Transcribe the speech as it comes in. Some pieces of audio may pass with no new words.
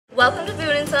Welcome to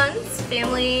Boone and Sons,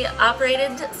 family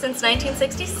operated since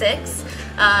 1966.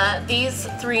 These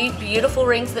three beautiful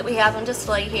rings that we have on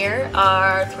display here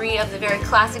are three of the very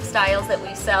classic styles that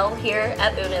we sell here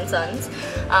at Boone and Sons.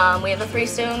 We have a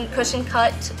 3-stone cushion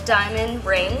cut diamond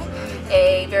ring,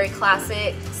 a very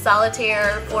classic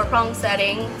solitaire 4-prong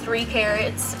setting, 3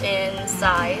 carats in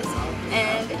size,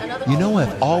 and another. You know,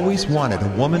 I've always wanted a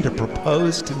woman to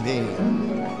propose to me.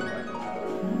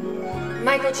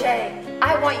 Michael J.,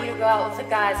 I want you to go out with the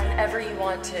guys whenever you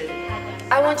want to.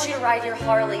 I want you to ride your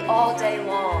Harley all day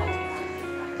long.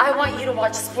 I want you to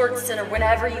watch SportsCenter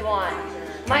whenever you want.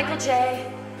 Michael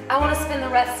J., I want to spend the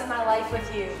rest of my life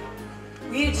with you.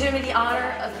 Will you do me the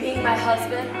honor of being my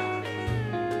husband?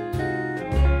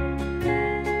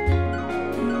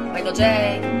 Michael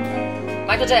J.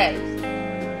 Michael J.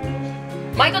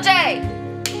 Michael J.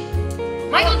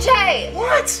 Michael J.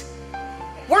 What?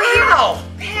 We're How?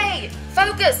 here. Hey,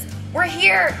 focus. We're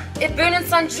here at Boone and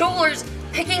Sons Jewelers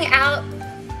picking out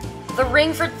the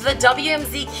ring for the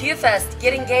WMZQfest,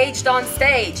 Get Engaged on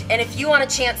Stage. And if you want a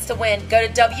chance to win, go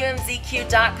to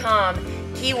WMZQ.com,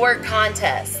 keyword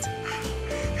contest.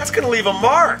 That's gonna leave a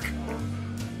mark.